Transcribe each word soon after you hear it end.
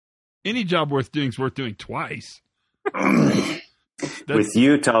Any job worth doing is worth doing twice. With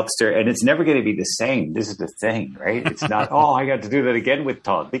you, Toddster, and it's never going to be the same. This is the thing, right? It's not, I got to do that again with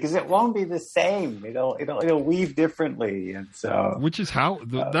Todd, because it won't be the same. It'll weave differently. And so, which is how,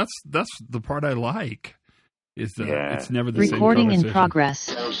 that's the part I like, is that it's never the Recording same in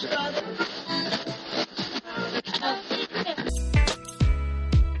progress.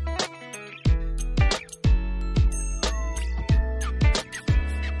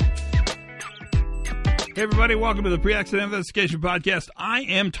 Hey everybody, welcome to the Pre-Accident Investigation Podcast. I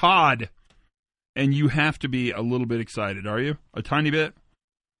am Todd, and you have to be a little bit excited, are you? A tiny bit?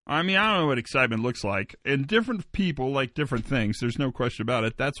 I mean, I don't know what excitement looks like, and different people like different things. There's no question about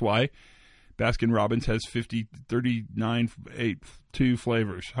it. That's why Baskin-Robbins has 2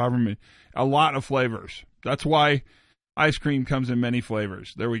 flavors, however many, a lot of flavors. That's why ice cream comes in many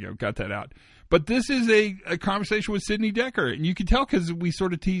flavors. There we go, got that out. But this is a conversation with Sidney Dekker, and you can tell because we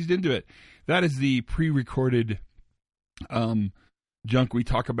sort of teased into it. That is the pre-recorded junk we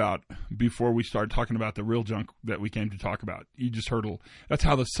talk about before we start talking about the real junk that we came to talk about. You just heard, that's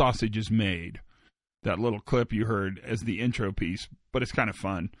how the sausage is made. That little clip you heard as the intro piece, but it's kind of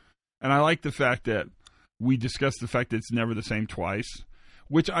fun. And I like the fact that we discussed the fact that it's never the same twice,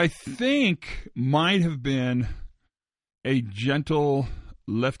 which I think might have been a gentle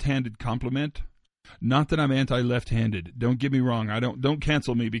left-handed compliment. Not that I'm anti-left-handed. Don't get me wrong. Don't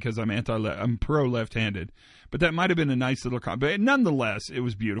cancel me because I'm pro-left-handed. But that might have been a nice little compliment. But nonetheless, it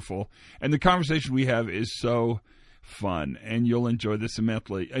was beautiful. And the conversation we have is so fun. And you'll enjoy this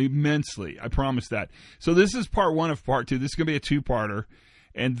immensely. I promise that. So this is part 1 of part 2. This is going to be a 2-parter.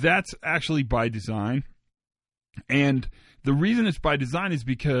 And that's actually by design. And the reason it's by design is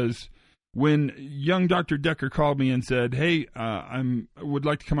because when young Dr. Dekker called me and said, hey, I would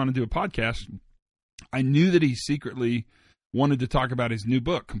like to come on and do a podcast, I knew that he secretly wanted to talk about his new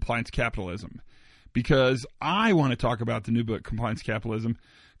book, Compliance Capitalism, because I want to talk about the new book, Compliance Capitalism,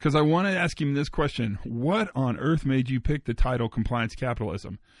 because I want to ask him this question: what on earth made you pick the title Compliance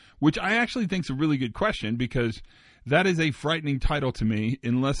Capitalism? Which I actually think is a really good question, because that is a frightening title to me,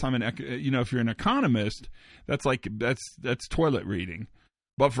 unless I'm if you're an economist, that's toilet reading.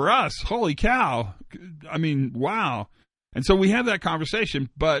 But for us, holy cow, I mean, wow. And so we have that conversation,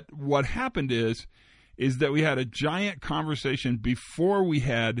 but what happened is that we had a giant conversation before we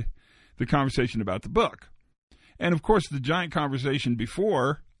had the conversation about the book. And of course, the giant conversation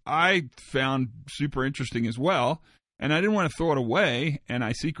before I found super interesting as well, and I didn't want to throw it away, and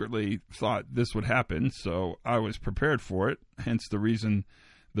I secretly thought this would happen, so I was prepared for it, hence the reason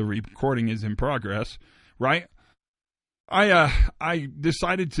the recording is in progress, right? I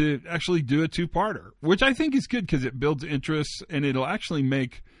decided to actually do a 2-parter, which I think is good because it builds interest, and it'll actually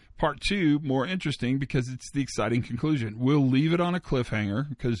make part 2 more interesting because it's the exciting conclusion. We'll leave it on a cliffhanger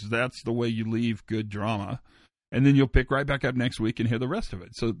because that's the way you leave good drama, and then you'll pick right back up next week and hear the rest of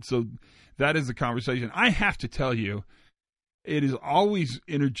it. So that is the conversation. I have to tell you, it is always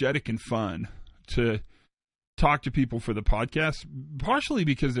energetic and fun to talk to people for the podcast, partially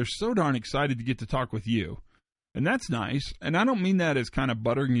because they're so darn excited to get to talk with you. And that's nice. And I don't mean that as kind of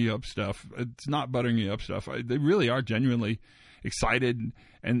buttering you up stuff. It's not buttering you up stuff. They really are genuinely excited,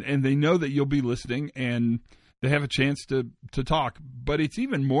 and they know that you'll be listening, and they have a chance to talk. But it's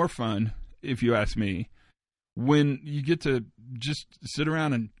even more fun, if you ask me, when you get to just sit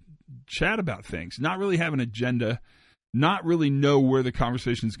around and chat about things, not really have an agenda, not really know where the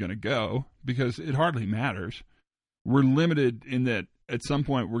conversation is going to go, because it hardly matters. We're limited in that at some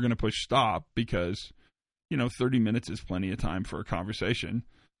point we're going to push stop because 30 minutes is plenty of time for a conversation.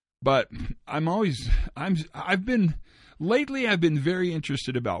 But I've been very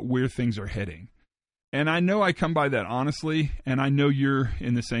interested about where things are heading. And I know I come by that honestly, and I know you're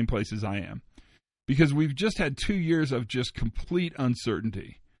in the same place as I am. Because we've just had 2 years of just complete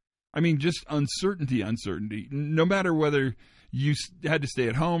uncertainty. I mean, just uncertainty. No matter whether you had to stay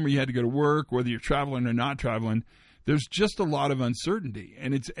at home or you had to go to work, whether you're traveling or not traveling, there's just a lot of uncertainty,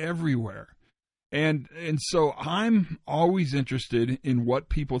 and it's everywhere. And so I'm always interested in what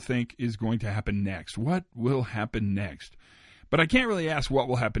people think is going to happen next. What will happen next? But I can't really ask what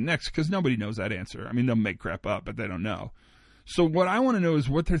will happen next because nobody knows that answer. I mean, they'll make crap up, but they don't know. So what I want to know is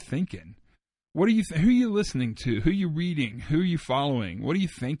what they're thinking. What are you? Who are you listening to? Who are you reading? Who are you following? What are you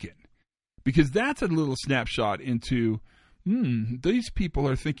thinking? Because that's a little snapshot into, these people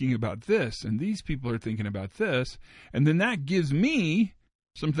are thinking about this, and these people are thinking about this. And then that gives me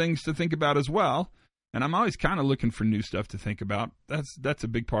some things to think about as well, and I'm always kind of looking for new stuff to think about. That's a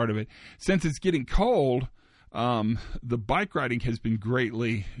big part of it. Since it's getting cold, the bike riding has been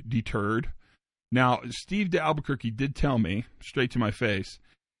greatly deterred. Now, Steve de Albuquerque did tell me, straight to my face,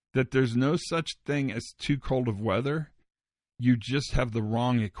 that there's no such thing as too cold of weather. You just have the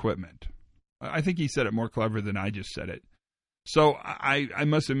wrong equipment. I think he said it more clever than I just said it. So I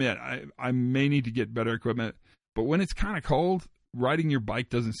must admit, I may need to get better equipment, but when it's kind of cold, riding your bike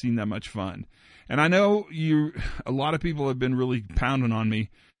doesn't seem that much fun. And I know a lot of people have been really pounding on me.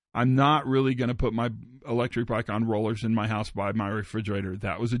 I'm not really going to put my electric bike on rollers in my house by my refrigerator.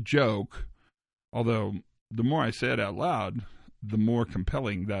 That was a joke. Although the more I say it out loud, the more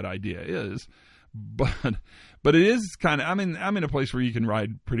compelling that idea is. But it is kind of, I'm in a place where you can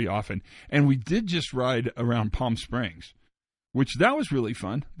ride pretty often. And we did just ride around Palm Springs, which that was really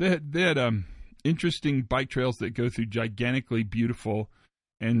fun. They had interesting bike trails that go through gigantically beautiful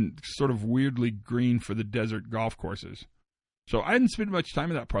and sort of weirdly green for the desert golf courses. So I didn't spend much time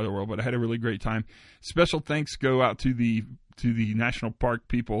in that part of the world, but I had a really great time. Special thanks go out to the national park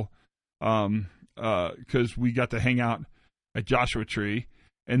people, because we got to hang out at Joshua Tree,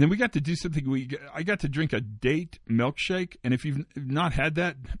 and then we got to do something. I got to drink a date milkshake, and if you've not had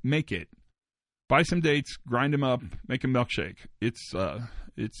that, make it. Buy some dates, grind them up, make a milkshake. It's a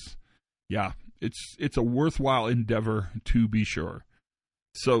worthwhile endeavor, to be sure.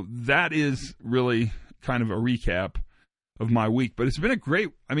 So that is really kind of a recap of my week, but it's been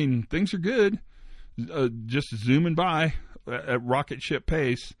things are good, just zooming by at rocket ship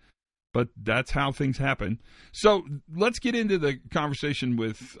pace, but that's how things happen. So let's get into the conversation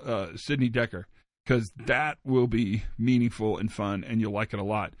with Sidney Dekker, because that will be meaningful and fun, and you'll like it a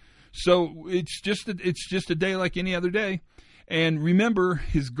lot. So it's just a day like any other day. And remember,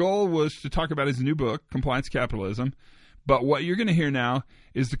 his goal was to talk about his new book, Compliance Capitalism. But what you're going to hear now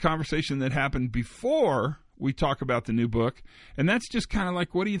is the conversation that happened before we talk about the new book. And that's just kind of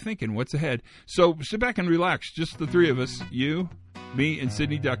like, what are you thinking? What's ahead? So sit back and relax. Just the three of us, you, me, and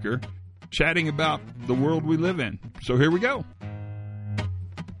Sidney Dekker, chatting about the world we live in. So here we go.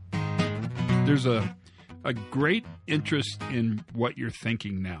 There's a great interest in what you're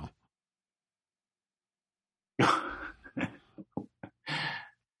thinking now.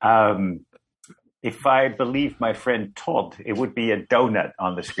 If I believe my friend Todd, it would be a donut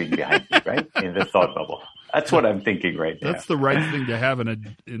on the screen behind me, right? In the thought bubble. That's what I'm thinking right now. That's the right thing to have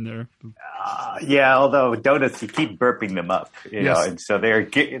in there. Yeah, although donuts, you keep burping them up, you know, and so they're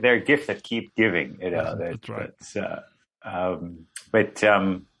a gift that keep giving, you know. That's right.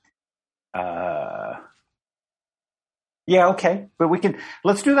 Yeah, okay. But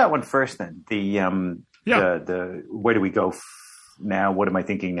let's do that one first then. The where do we go now? What am I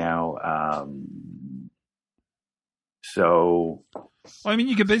thinking now?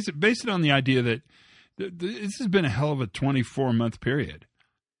 You can base it on the idea that this has been a hell of a 24-month period,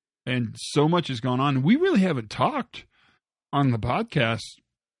 and so much has gone on. We really haven't talked on the podcast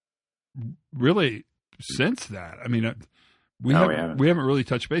really since that. I mean, we haven't really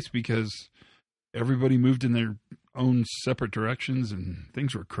touched base because everybody moved in their own separate directions and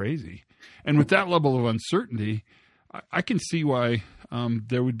things were crazy. And with that level of uncertainty, I can see why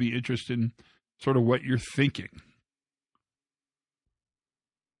there would be interest in sort of what you're thinking.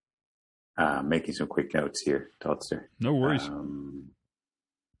 Making some quick notes here, Toddster. No worries.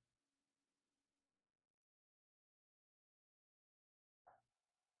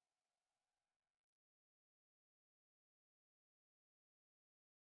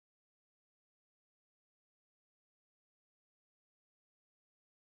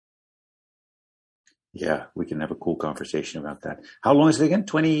 Yeah, we can have a cool conversation about that. How long is it again?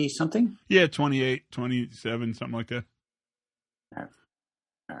 20-something? Yeah, 28, 27, something like that. All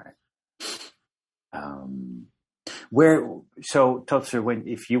right. Toddster,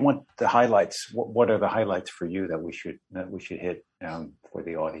 if you want the highlights, what are the highlights for you that we should hit for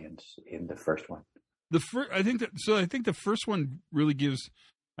the audience in the first one? I think the first one really gives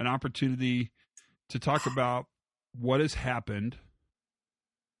an opportunity to talk about what has happened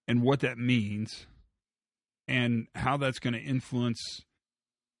and what that means, and how that's going to influence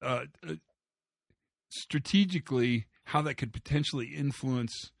strategically, how that could potentially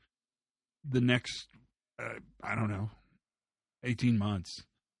influence the next, 18 months.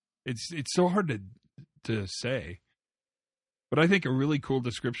 It's so hard to say, but I think a really cool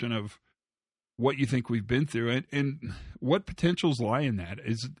description of what you think we've been through and what potentials lie in that.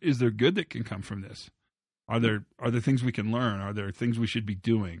 Is there good that can come from this? Are there things we can learn? Are there things we should be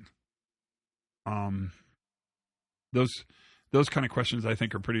doing? Those kind of questions I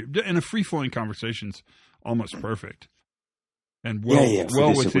think are pretty, and a free-flowing conversation's almost perfect. And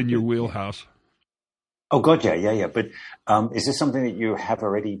well within your wheelhouse. Oh, God, yeah. But is this something that you have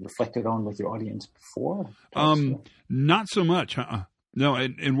already reflected on with your audience before? Not so much. No,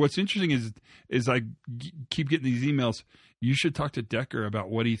 and what's interesting is I keep getting these emails. You should talk to Decker about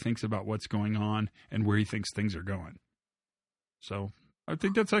what he thinks about what's going on and where he thinks things are going. So I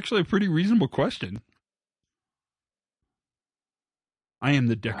think that's actually a pretty reasonable question. I am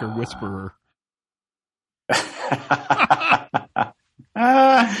the Decker whisperer.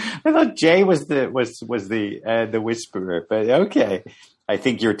 I thought Jay was the whisperer, but okay. I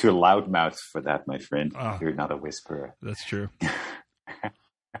think you're too loudmouth for that, my friend. You're not a whisperer. That's true.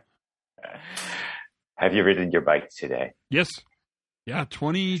 Have you ridden your bike today? Yes. Yeah,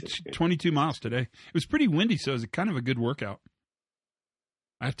 22 miles today. It was pretty windy, so it was kind of a good workout.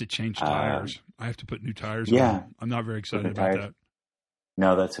 I have to change tires. I have to put new tires on. I'm not very excited about that.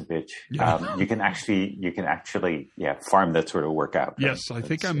 No, that's a bitch. Yeah. You can actually farm that sort of workout. Right? Yes, I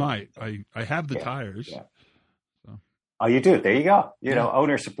think I might. I have the tires. Yeah. So. Oh, you do? There you go. You know,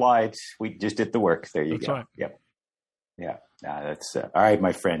 owner supplied. We just did the work. There you go. Right. Yep. Yeah. That's all right,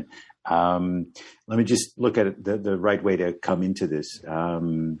 my friend. Let me just look at the right way to come into this.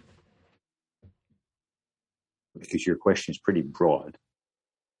 Because your question is pretty broad.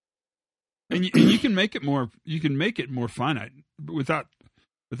 And you can make it more. You can make it more finite without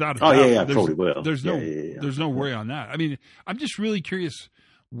a doubt. Totally will. There's no worry on that. I mean, I'm just really curious.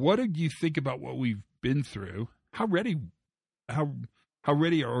 What did you think about what we've been through? How ready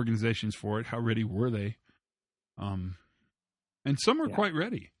are organizations for it? How ready were they? And some were quite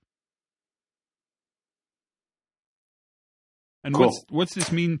ready. And cool. What's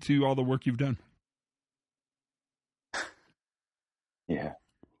this mean to all the work you've done? Yeah.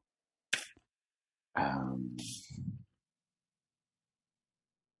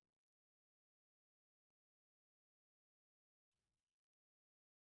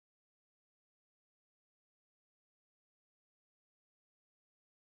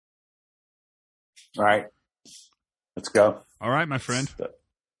 All right. Let's go. All right, my friend.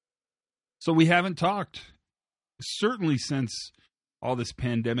 So we haven't talked, certainly since all this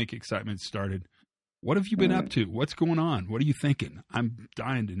pandemic excitement started. What have you been up to? What's going on? What are you thinking? I'm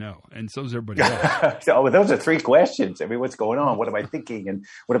dying to know. And so is everybody else. So those are three questions. I mean, what's going on? What am I thinking? And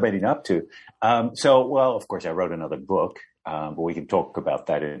what have I been up to? Of course, I wrote another book, but we can talk about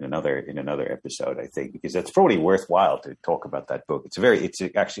that in another episode, I think, because it's probably worthwhile to talk about that book. It's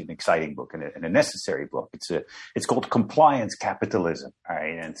actually an exciting book and a necessary book. It's called Compliance Capitalism. All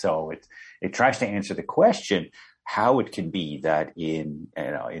right. And so it tries to answer the question, how it can be that in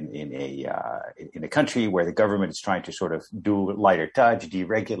a country where the government is trying to sort of do lighter touch,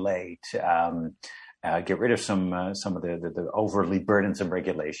 deregulate, get rid of some of the overly burdensome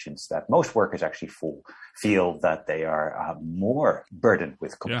regulations, that most workers actually feel that they are more burdened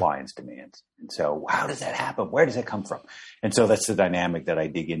with compliance demands. And so how does that happen? Where does it come from? And so that's the dynamic that I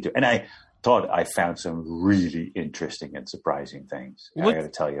dig into. And I thought I found some really interesting and surprising things. I got to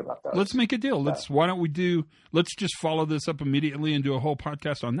tell you about those. Let's make a deal. Let's just follow this up immediately and do a whole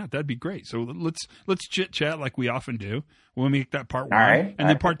podcast on that. That'd be great. So let's chit chat like we often do. We'll make that part one, and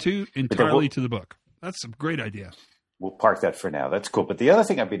then part two entirely to the book. That's a great idea. We'll park that for now. That's cool. But the other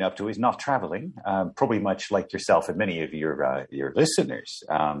thing I've been up to is not traveling, probably much like yourself and many of your listeners.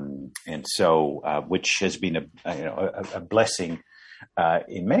 And so, which has been a blessing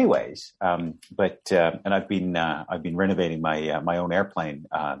in many ways. And I've been renovating my own airplane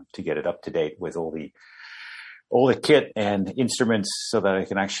to get it up to date with all the kit and instruments so that I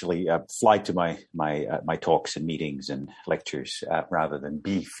can actually fly to my talks and meetings and lectures rather than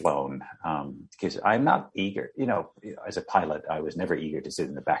be flown. Because I'm not eager, as a pilot, I was never eager to sit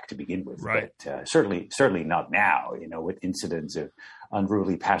in the back to begin with. Right. But certainly not now, with incidents of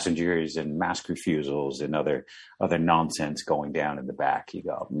unruly passengers and mask refusals and other nonsense going down in the back. You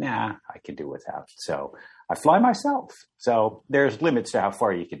go, nah, I can do without. So I fly myself. So there's limits to how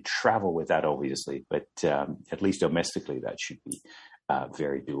far you can travel with that, obviously, but at least domestically, that should be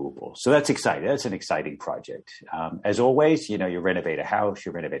very doable. So that's exciting. That's an exciting project. As always, you renovate a house,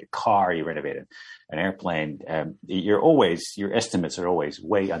 you renovate a car, you renovate an airplane. Your estimates are always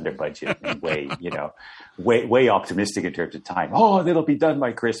way under budget and way optimistic in terms of time. Oh, it'll be done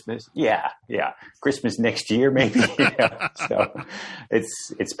by Christmas. Yeah. Christmas next year, maybe. So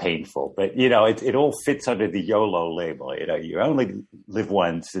it's painful, but it all fits under the YOLO label. You only live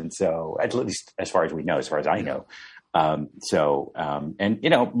once. And so at least as far as we know, as far as I know, my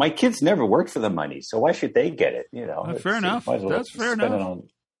kids never worked for the money, so why should they get it? Fair enough. That's fair enough.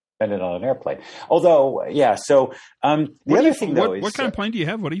 Spend it on an airplane. Although, So the other thing, though, is what kind of plane do you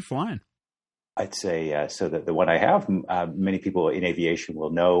have? What are you flying? I'd say so. The one I have, many people in aviation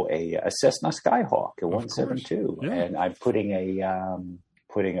will know a Cessna Skyhawk, a 172, and I'm putting a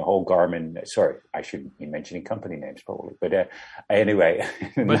whole Garmin. Sorry, I shouldn't be mentioning company names probably, but anyway,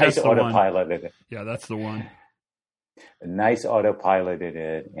 nice autopilot in it. Yeah, that's the one. a nice autopilot in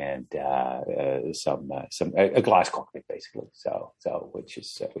it, and a glass cockpit basically. So which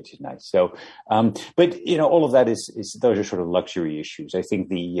is nice. So, but all of that is those are sort of luxury issues. I think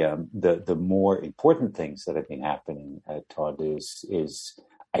the more important things that have been happening, Todd, is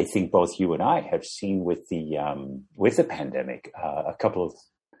I think both you and I have seen with the pandemic a couple of,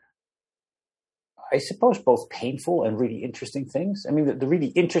 I suppose, both painful and really interesting things. I mean, the really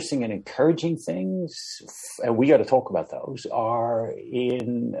interesting and encouraging things, and we got to talk about those, are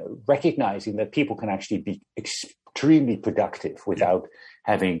in recognizing that people can actually be extremely productive without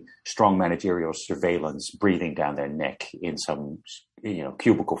having strong managerial surveillance breathing down their neck in some,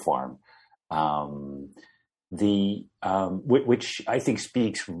 cubicle farm. Which I think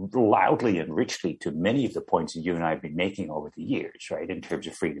speaks loudly and richly to many of the points that you and I have been making over the years, right? In terms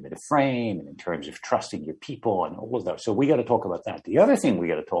of freedom of the frame and in terms of trusting your people and all of those. So we got to talk about that. The other thing we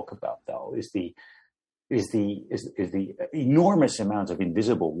got to talk about, though, is the enormous amounts of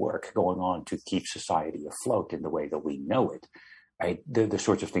invisible work going on to keep society afloat in the way that we know it. Right, the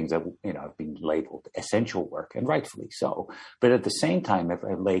sorts of things that have been labeled essential work, and rightfully so. But at the same time,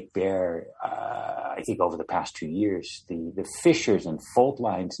 I've laid bare, I think, over the past 2 years, the fissures and fault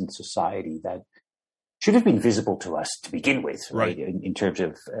lines in society that should have been visible to us to begin with, right? In terms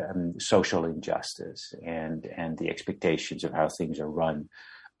of social injustice and the expectations of how things are run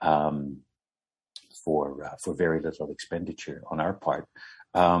for very little expenditure on our part,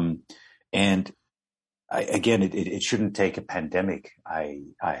 and. It shouldn't take a pandemic, I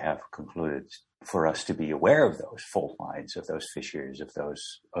have concluded, for us to be aware of those fault lines, of those fissures, of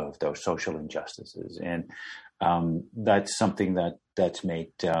those social injustices, and that's something that's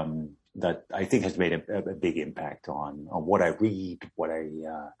made that I think has made a big impact on what I read, what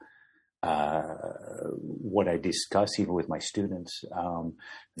I discuss, even with my students.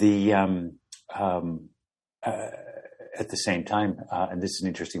 At the same time, and this is an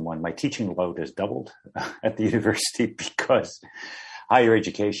interesting one, my teaching load has doubled at the university because higher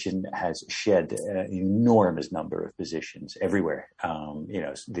education has shed an enormous number of positions everywhere.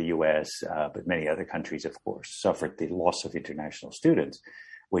 The US, but many other countries, of course, suffered the loss of international students,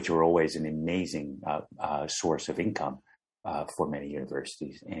 which were always an amazing source of income for many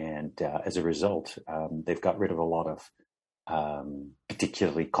universities. And as a result, they've got rid of a lot of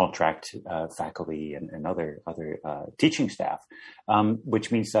particularly contract faculty and other teaching staff,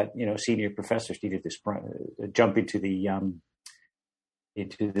 which means that senior professors needed to jump into the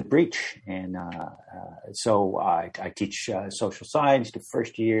breach, and so I teach social science to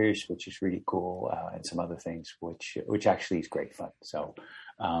first years, which is really cool, and some other things, which actually is great fun. So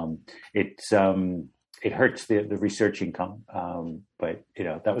it hurts the research income, but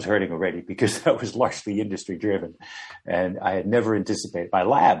that was hurting already because that was largely industry driven, and I had never anticipated, my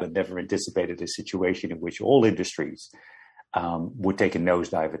lab had never anticipated a situation in which all industries would take a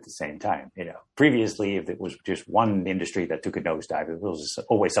nosedive at the same time. Previously, if it was just one industry that took a nosedive, it was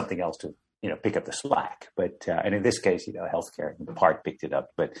always something else to pick up the slack. But and in this case, healthcare in part picked it up.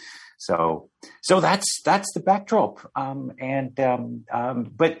 But so that's the backdrop.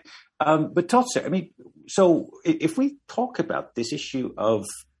 But Todd, sir, I mean, so if we talk about this issue of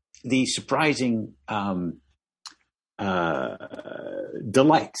the surprising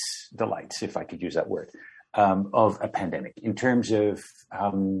delights, if I could use that word, of a pandemic in terms of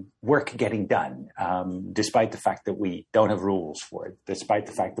work getting done, despite the fact that we don't have rules for it, despite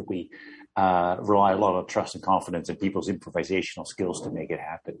the fact that we rely a lot on trust and confidence and people's improvisational skills to make it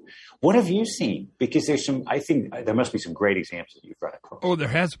happen. What have you seen? Because I think there must be some great examples that you've run across. Oh, there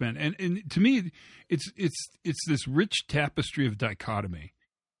has been. And to me, it's this rich tapestry of dichotomy.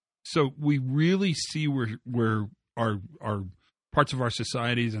 So we really see where our parts of our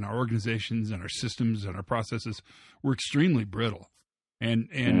societies and our organizations and our systems and our processes were extremely brittle and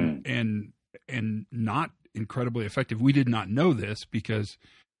not incredibly effective. We did not know this because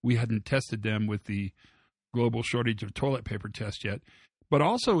we hadn't tested them with the global shortage of toilet paper test yet. But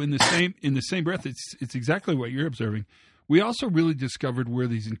also in the same breath, it's exactly what you're observing. We also really discovered where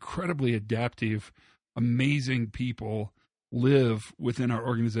these incredibly adaptive, amazing people live within our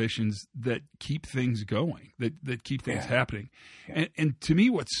organizations that keep things going, that keep things happening. Yeah. And to me,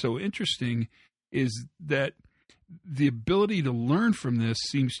 what's so interesting is that the ability to learn from this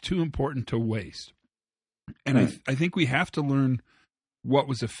seems too important to waste. And I think we have to learn what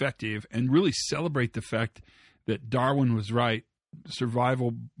was effective and really celebrate the fact that Darwin was right.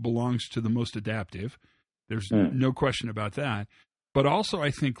 Survival belongs to the most adaptive. There's no question about that. But also,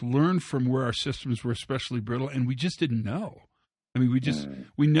 I think, learn from where our systems were especially brittle, and we just didn't know. I mean,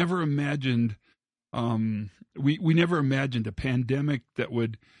 we never imagined we never imagined a pandemic that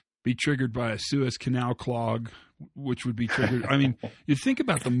would be triggered by a Suez Canal clog, which would be triggered. I mean, you think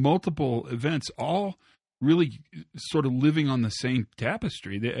about the multiple events, all really sort of living on the same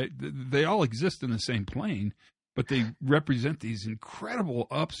tapestry. They all exist in the same plane, but they represent these incredible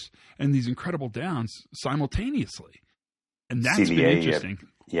ups and these incredible downs simultaneously. And that's been interesting.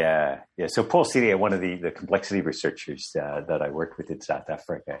 Yeah. So Paul Celier, one of the complexity researchers that I worked with in South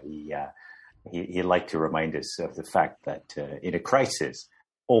Africa, he liked to remind us of the fact that in a crisis,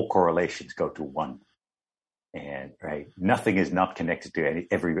 all correlations go to one. And nothing is not connected to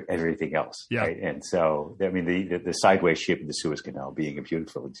everything else. Yeah. Right. And so, I mean, the sideways ship in the Suez Canal being a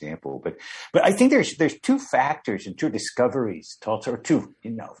beautiful example, but I think there's two factors and two discoveries, or two,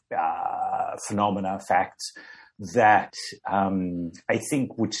 phenomena, facts that, I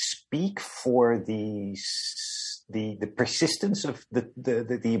think would speak for the persistence of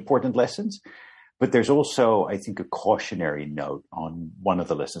the important lessons. But there's also, I think, a cautionary note on one of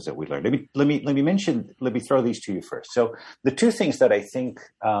the lessons that we learned. Let me throw these to you first. So the two things that I think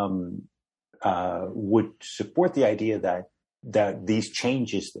would support the idea that these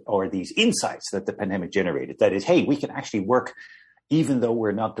changes or these insights that the pandemic generated, that is, hey, we can actually work even though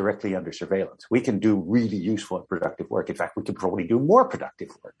we're not directly under surveillance. We can do really useful and productive work. In fact, we could probably do more productive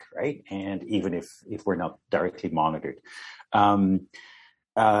work, right? And even if we're not directly monitored.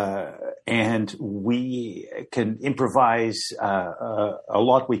 And we can improvise a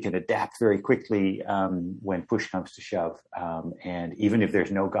lot. We can adapt very quickly when push comes to shove, and even if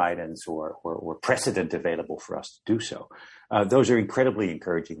there's no guidance or precedent available for us to do so. Those are incredibly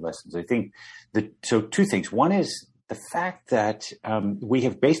encouraging lessons. I think so. Two things. One is the fact that we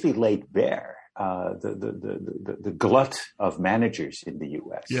have basically laid bare the glut of managers in the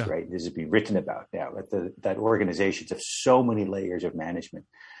U.S. Yeah. Right, this has been written about now. That organizations have so many layers of management.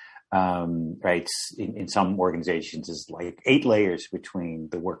 Right, in some organizations, it's like 8 layers between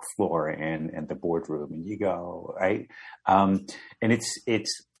the work floor and the boardroom, and you go right, and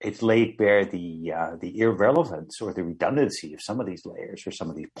it's laid bare the irrelevance or the redundancy of some of these layers or some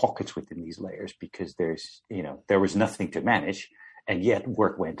of these pockets within these layers because there was nothing to manage, and yet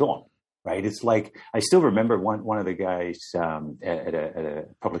work went on. Right. It's like I still remember one of the guys at a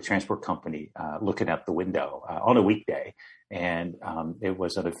public transport company looking out the window on a weekday. And it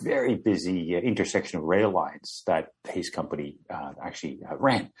was at a very busy intersection of rail lines that his company actually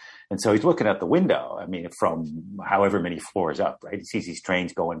ran. And so he's looking out the window, I mean, from however many floors up. Right. He sees these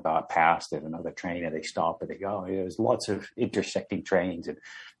trains going past and another train, and they stop and they go. There's lots of intersecting trains and,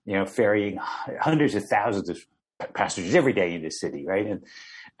 ferrying hundreds of thousands of passengers every day in this city. Right.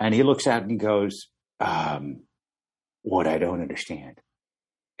 And he looks out and he goes, what I don't understand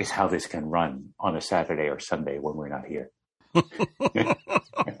is how this can run on a Saturday or Sunday when we're not here.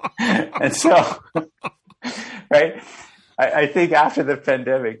 And so, right, I think after the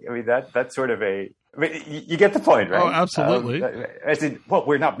pandemic, I mean, that's sort of you get the point, right? Oh, absolutely. I said, well,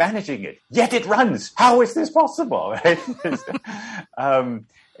 we're not managing it, yet it runs. How is this possible? Right?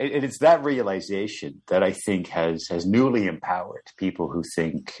 And it's that realization that I think has newly empowered people who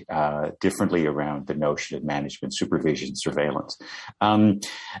think differently around the notion of management, supervision, surveillance. Then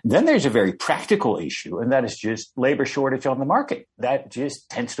there's a very practical issue, and that is just labor shortage on the market. That just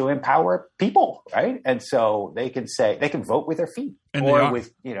tends to empower people, right? And so they can vote with their feet, and or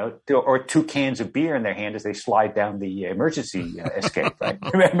with or 2 cans of beer in their hand as they slide down the emergency escape. Right?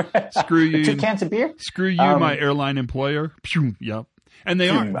 Remember? Screw you! 2 cans of beer. Screw you, my airline employer. Pew, yep. And they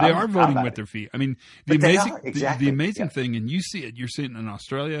are voting with their feet. I mean, the amazing thing, and you see it, you're seeing it in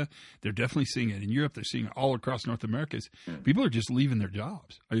Australia. They're definitely seeing it in Europe. They're seeing it all across North America. People are just leaving their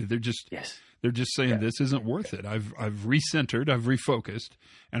jobs. They're just saying this isn't worth it. I've recentered, I've refocused,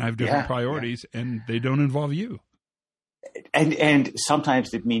 and I have different priorities, and they don't involve you. And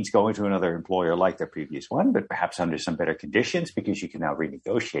sometimes it means going to another employer like their previous one, but perhaps under some better conditions because you can now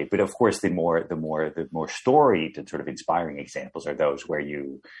renegotiate. But of course, the more storied and sort of inspiring examples are those where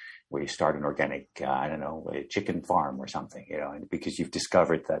you start an organic, a chicken farm or something, and because you've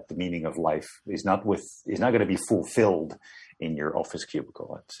discovered that the meaning of life is not going to be fulfilled in your office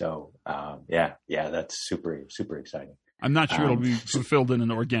cubicle. And so, that's super, super exciting. I'm not sure it'll be fulfilled in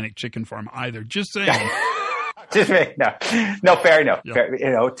an organic chicken farm either. Just saying. No, fair enough. Yep.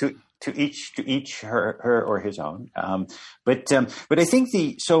 Fair, to each her or his own. But I think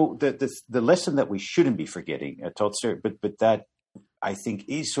the lesson that we shouldn't be forgetting, Tolzer, but that I think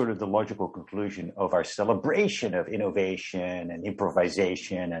is sort of the logical conclusion of our celebration of innovation and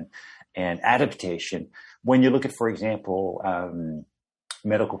improvisation and adaptation. When you look at, for example,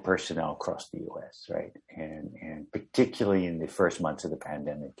 medical personnel across the U.S., right, and particularly in the first months of the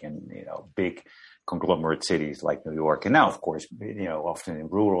pandemic, and big conglomerate cities like New York, and now, of course, often in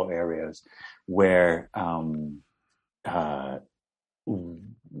rural areas where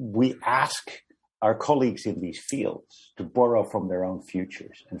we ask our colleagues in these fields to borrow from their own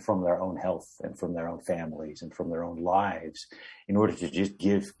futures and from their own health and from their own families and from their own lives in order to just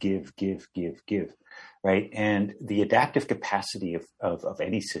give, right? And the adaptive capacity of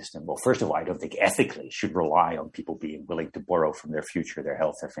any system, well, first of all, I don't think ethically should rely on people being willing to borrow from their future, their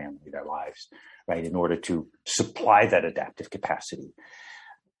health, their family, their lives, right, in order to supply that adaptive capacity.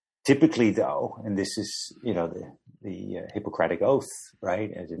 Typically, though, and this is, the Hippocratic Oath,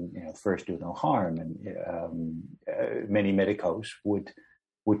 right? As in, first do no harm, and many medicos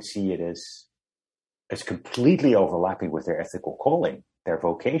would see it as completely overlapping with their ethical calling, their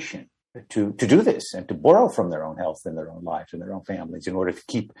vocation to do this and to borrow from their own health and their own lives and their own families in order to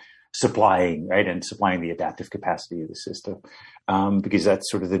keep supplying, right, and supplying the adaptive capacity of the system, because that's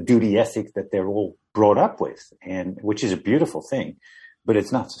sort of the duty ethic that they're all brought up with, and which is a beautiful thing. But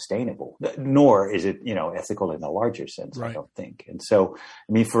it's not sustainable, nor is it, ethical in a larger sense, right. I don't think. And so,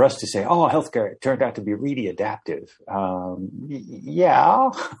 I mean, for us to say, oh, healthcare turned out to be really adaptive.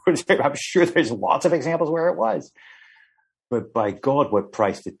 Yeah, I'm sure there's lots of examples where it was. But by God, what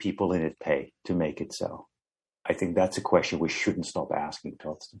price did people in it pay to make it so? I think that's a question we shouldn't stop asking,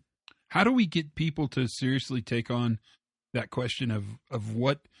 Torsten. How do we get people to seriously take on that question of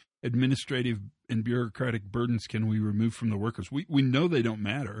what administrative and bureaucratic burdens can we remove from the workers? We know they don't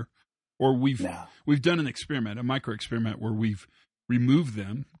matter, or we've done an experiment, a micro experiment, where we've removed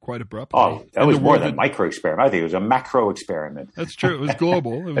them quite abruptly. Oh, that was more than a micro experiment. I think it was a macro experiment. That's true. It was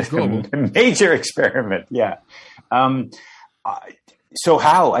global. It was global. A major experiment. Yeah. So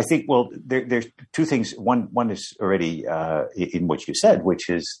how? I think, well, there's two things. One is already in what you said, which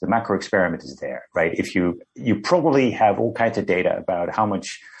is the macro experiment is there, right? If you probably have all kinds of data about how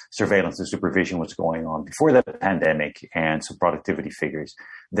much surveillance and supervision was going on before the pandemic and some productivity figures,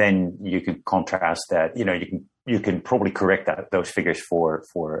 then you can contrast that. You can probably correct those figures for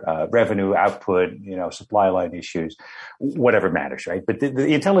revenue, output, supply line issues, whatever matters, right? But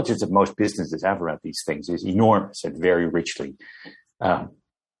the intelligence of most businesses have around these things is enormous and very richly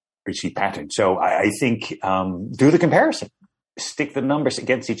patterned. So I think do the comparison. Stick the numbers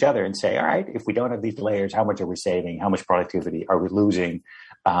against each other and say, all right, if we don't have these layers, how much are we saving? How much productivity are we losing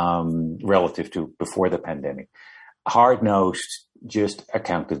relative to before the pandemic? Hard-nosed, just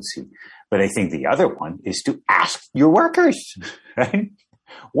accountancy. But I think the other one is to ask your workers, right?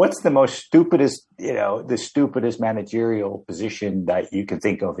 What's the stupidest managerial position that you can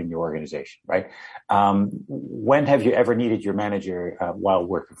think of in your organization, right? When have you ever needed your manager while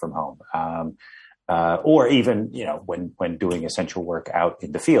working from home? Or even, when doing essential work out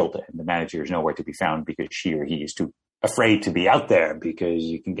in the field and the manager is nowhere to be found because she or he is too afraid to be out there because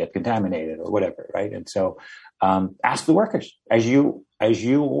you can get contaminated or whatever, right? And so ask the workers, as you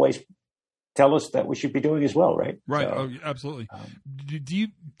always tell us that we should be doing as well, right? Right. So, absolutely. Do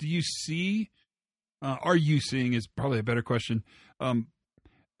you see? Are you seeing? Is probably a better question.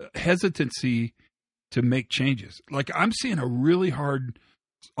 Hesitancy to make changes. Like I'm seeing a really hard,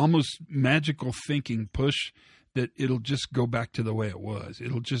 almost magical thinking push that it'll just go back to the way it was.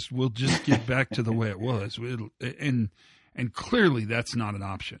 We'll just get back to the way it was. And clearly that's not an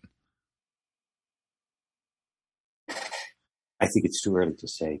option. I think it's too early to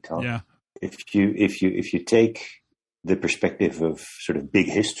say, Tom. Yeah. If you take the perspective of sort of big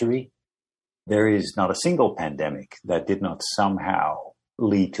history, there is not a single pandemic that did not somehow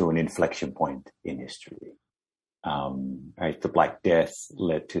lead to an inflection point in history. Right, the Black Death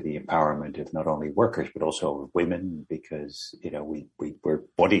led to the empowerment of not only workers but also women, because we were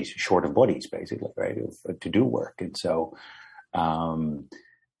short of bodies basically, right, to do work, and so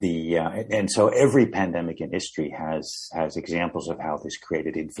so every pandemic in history has examples of how this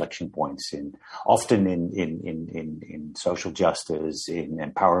created inflection points often in social justice, in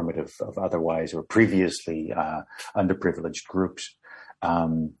empowerment of otherwise or previously underprivileged groups.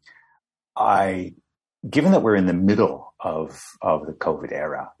 Given that we're in the middle of the COVID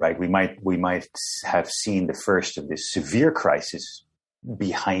era, right? We might have seen the first of this severe crisis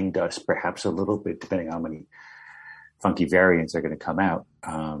behind us, perhaps a little bit, depending on how many funky variants are going to come out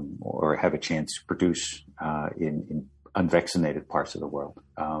or have a chance to produce in unvaccinated parts of the world.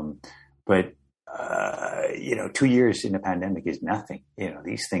 But 2 years in a pandemic is nothing.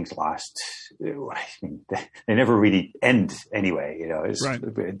 These things last. I mean, they never really end anyway. Right.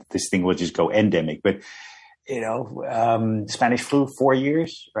 This thing will just go endemic. But Spanish flu 4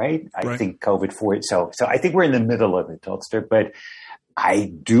 years, right? I think COVID 4. So I think we're in the middle of it, Tolster. But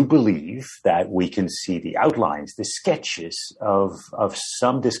I do believe that we can see the outlines, the sketches of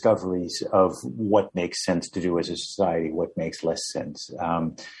some discoveries of what makes sense to do as a society, what makes less sense.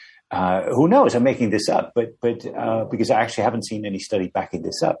 Who knows? I'm making this up, but because I actually haven't seen any study backing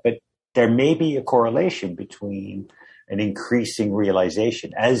this up. But there may be a correlation between an increasing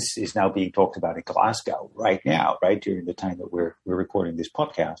realization, as is now being talked about in Glasgow right now, right during the time that we're recording this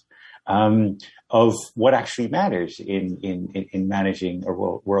podcast, of what actually matters in managing a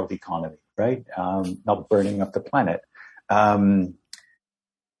world economy, right? Not burning up the planet.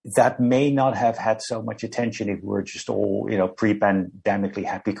 That may not have had so much attention if we're just all, pre-pandemically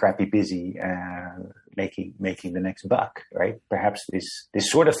happy, crappy, busy, making the next buck, right? Perhaps this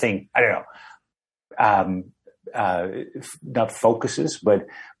sort of thing, I don't know, not focuses, but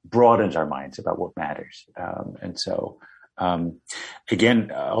broadens our minds about what matters. And so, again,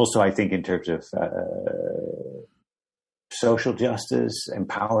 also I think in terms of social justice,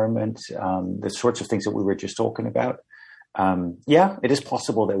 empowerment, the sorts of things that we were just talking about, it is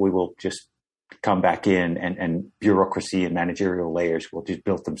possible that we will just come back in and bureaucracy and managerial layers will just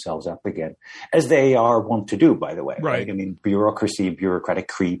build themselves up again, as they are wont to do, by the way. Right? I mean, bureaucracy, bureaucratic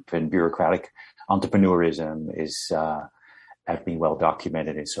creep, and bureaucratic entrepreneurism have been well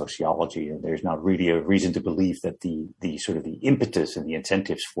documented in sociology, and there's not really a reason to believe that the sort of the impetus and the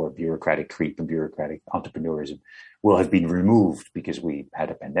incentives for bureaucratic creep and bureaucratic entrepreneurism will have been removed because we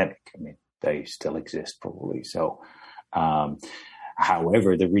had a pandemic. I mean, they still exist probably. So,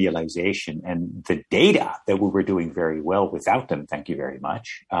 however, the realization and the data that we were doing very well without them, thank you very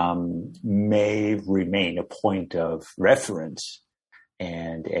much, may remain a point of reference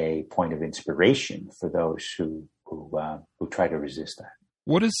and a point of inspiration for those who try to resist that.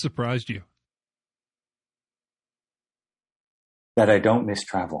 What has surprised you? That I don't miss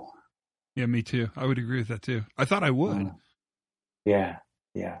travel. Yeah, me too. I would agree with that too. I thought I would. Yeah.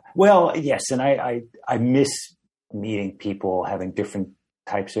 Well, yes, and I miss meeting people, having different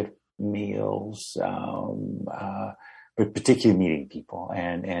types of meals, but particularly meeting people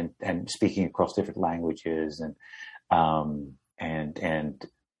and speaking across different languages and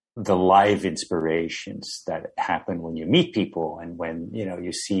the live inspirations that happen when you meet people and when,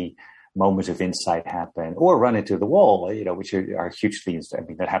 you see moments of insight happen or run into the wall, which are huge themes. I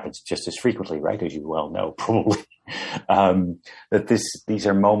mean, that happens just as frequently, right? As you well know, probably, that these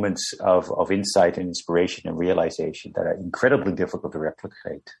are moments of insight and inspiration and realization that are incredibly difficult to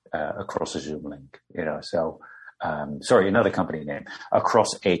replicate, across a Zoom link, so, sorry, another company name,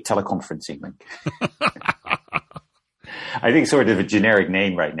 across a teleconferencing link. I think sort of a generic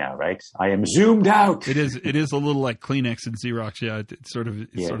name right now, right? I am zoomed out. It is a little like Kleenex and Xerox. Yeah. It's sort of hit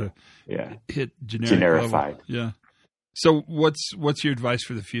generic generified. Level. Yeah. So what's your advice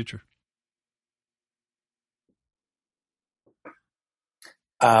for the future?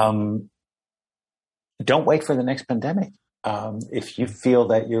 Don't wait for the next pandemic. If you feel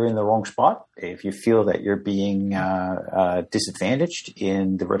that you're in the wrong spot, if you feel that you're being disadvantaged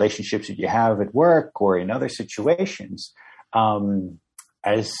in the relationships that you have at work or in other situations,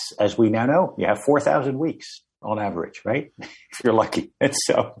 as we now know, you have 4,000 weeks on average, right? If you're lucky. And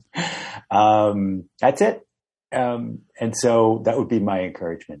so that's it. And so that would be my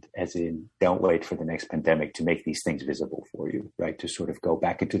encouragement, as in, don't wait for the next pandemic to make these things visible for you, right? To sort of go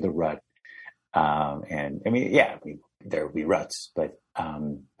back into the rut. And I mean, there will be ruts, but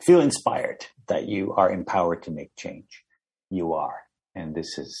feel inspired that you are empowered to make change. You are, and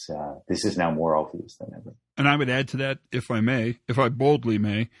this is now more obvious than ever. And I would add to that, if I boldly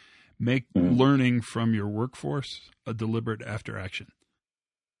may, make learning from your workforce a deliberate after action.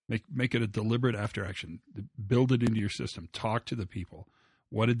 Make it a deliberate after action. Build it into your system. Talk to the people.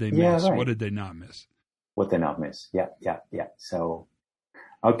 What did they miss? Right. What did they not miss? What they not miss? Yeah. So.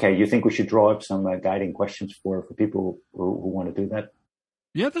 Okay, you think we should draw up some guiding questions for people who want to do that?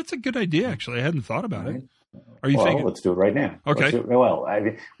 Yeah, that's a good idea, actually. I hadn't thought about it. Are you thinking? Let's do it right now. Okay.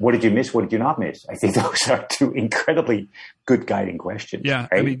 What did you miss? What did you not miss? I think those are two incredibly good guiding questions. Yeah.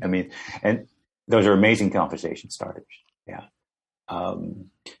 Right? I mean, and those are amazing conversation starters. Yeah.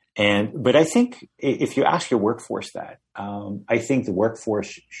 But I think if you ask your workforce that, I think the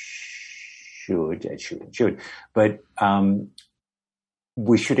workforce should, but,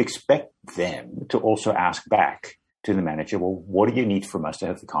 we should expect them to also ask back to the manager, well, what do you need from us to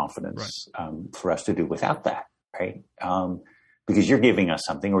have the confidence for us to do without that, right? Because you're giving us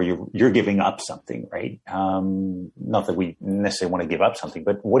something, or you're giving up something, right? Not that we necessarily want to give up something,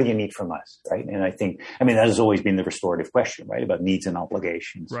 but what do you need from us, right? And that has always been the restorative question, right, about needs and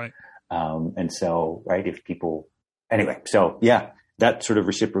obligations, right? And so, right, if people, anyway, so yeah, that sort of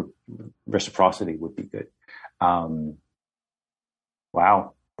reciprocity would be good.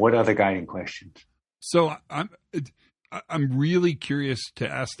 Wow. What other guiding questions? So I'm really curious to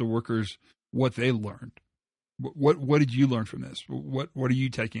ask the workers what they learned. What did you learn from this? What are you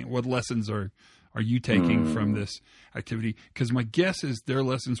taking? What lessons are you taking from this activity? Because my guess is their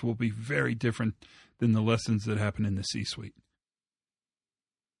lessons will be very different than the lessons that happen in the C-suite.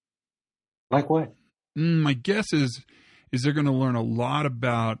 Like what? My guess is they're going to learn a lot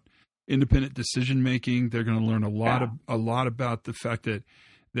about independent decision making. They're going to learn a lot about the fact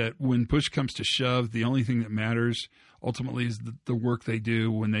that when push comes to shove, the only thing that matters ultimately is the work they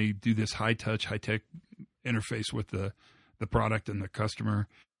do when they do this high touch, high tech interface with the product and the customer.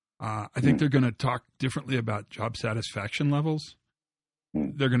 I think they're going to talk differently about job satisfaction levels.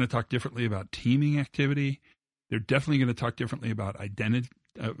 They're going to talk differently about teaming activity. They're definitely going to talk differently about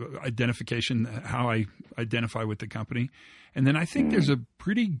identification, how I identify with the company. And then I think there's a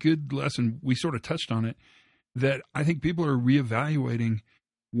pretty good lesson, we sort of touched on it, that I think people are reevaluating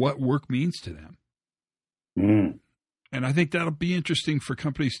what work means to them. And I think that'll be interesting for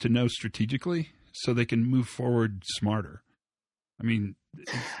companies to know strategically so they can move forward smarter. I mean,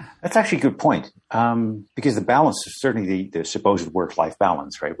 that's actually a good point, because the balance is certainly the supposed work-life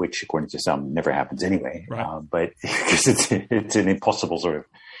balance, right? Which, according to some, never happens anyway. Right. But because it's an impossible sort of,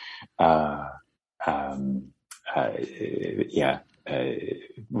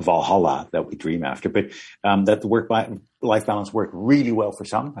 Valhalla that we dream after. But that the work-life balance worked really well for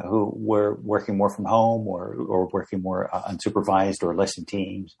some who were working more from home or working more unsupervised or less in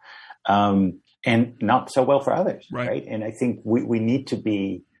teams. And not so well for others, right? And I think we need to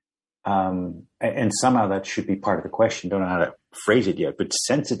be, and somehow that should be part of the question. Don't know how to phrase it yet, but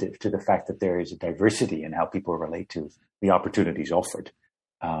sensitive to the fact that there is a diversity in how people relate to the opportunities offered,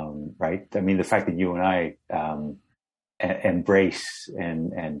 right? I mean, the fact that you and I embrace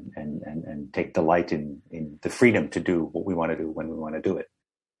and take delight in the freedom to do what we want to do when we want to do it,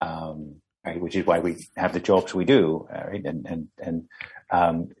 right? Which is why we have the jobs we do, right? And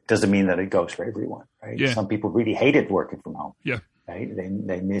doesn't mean that it goes for everyone, right? Yeah. Some people really hated working from home. Yeah. Right?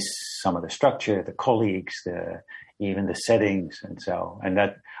 They miss some of the structure, the colleagues, even the settings, and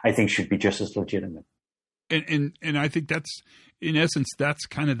that I think should be just as legitimate. And I think that's, in essence, that's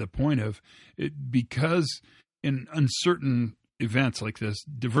kind of the point of it, because in uncertain events like this,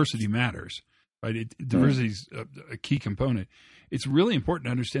 diversity matters, right? Diversity is a key component. It's really important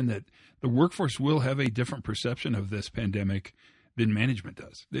to understand that the workforce will have a different perception of this pandemic than management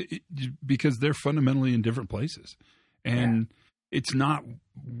does, because they're fundamentally in different places. And it's not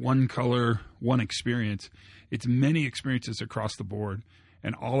one color, one experience. It's many experiences across the board,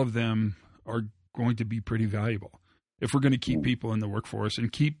 and all of them are going to be pretty valuable if we're going to keep people in the workforce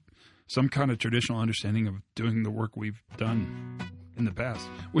and keep some kind of traditional understanding of doing the work we've done in the past,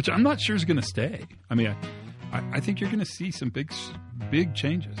 which I'm not sure is going to stay. I mean, I think you're going to see some big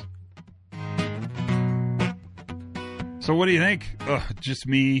changes. So what do you think? Just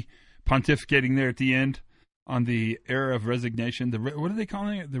me pontificating there at the end on the era of resignation. What are they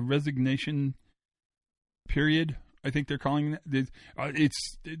calling it? The resignation period, I think they're calling it.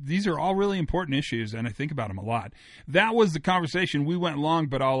 These are all really important issues, and I think about them a lot. That was the conversation. We went long,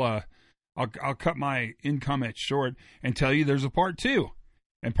 but I'll cut my in-comment short and tell you there's a part 2.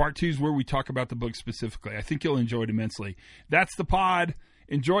 And part 2 is where we talk about the book specifically. I think you'll enjoy it immensely. That's the pod.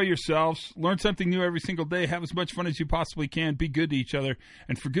 Enjoy yourselves. Learn something new every single day. Have as much fun as you possibly can. Be good to each other.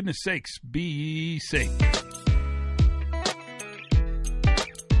 And for goodness sakes, be safe.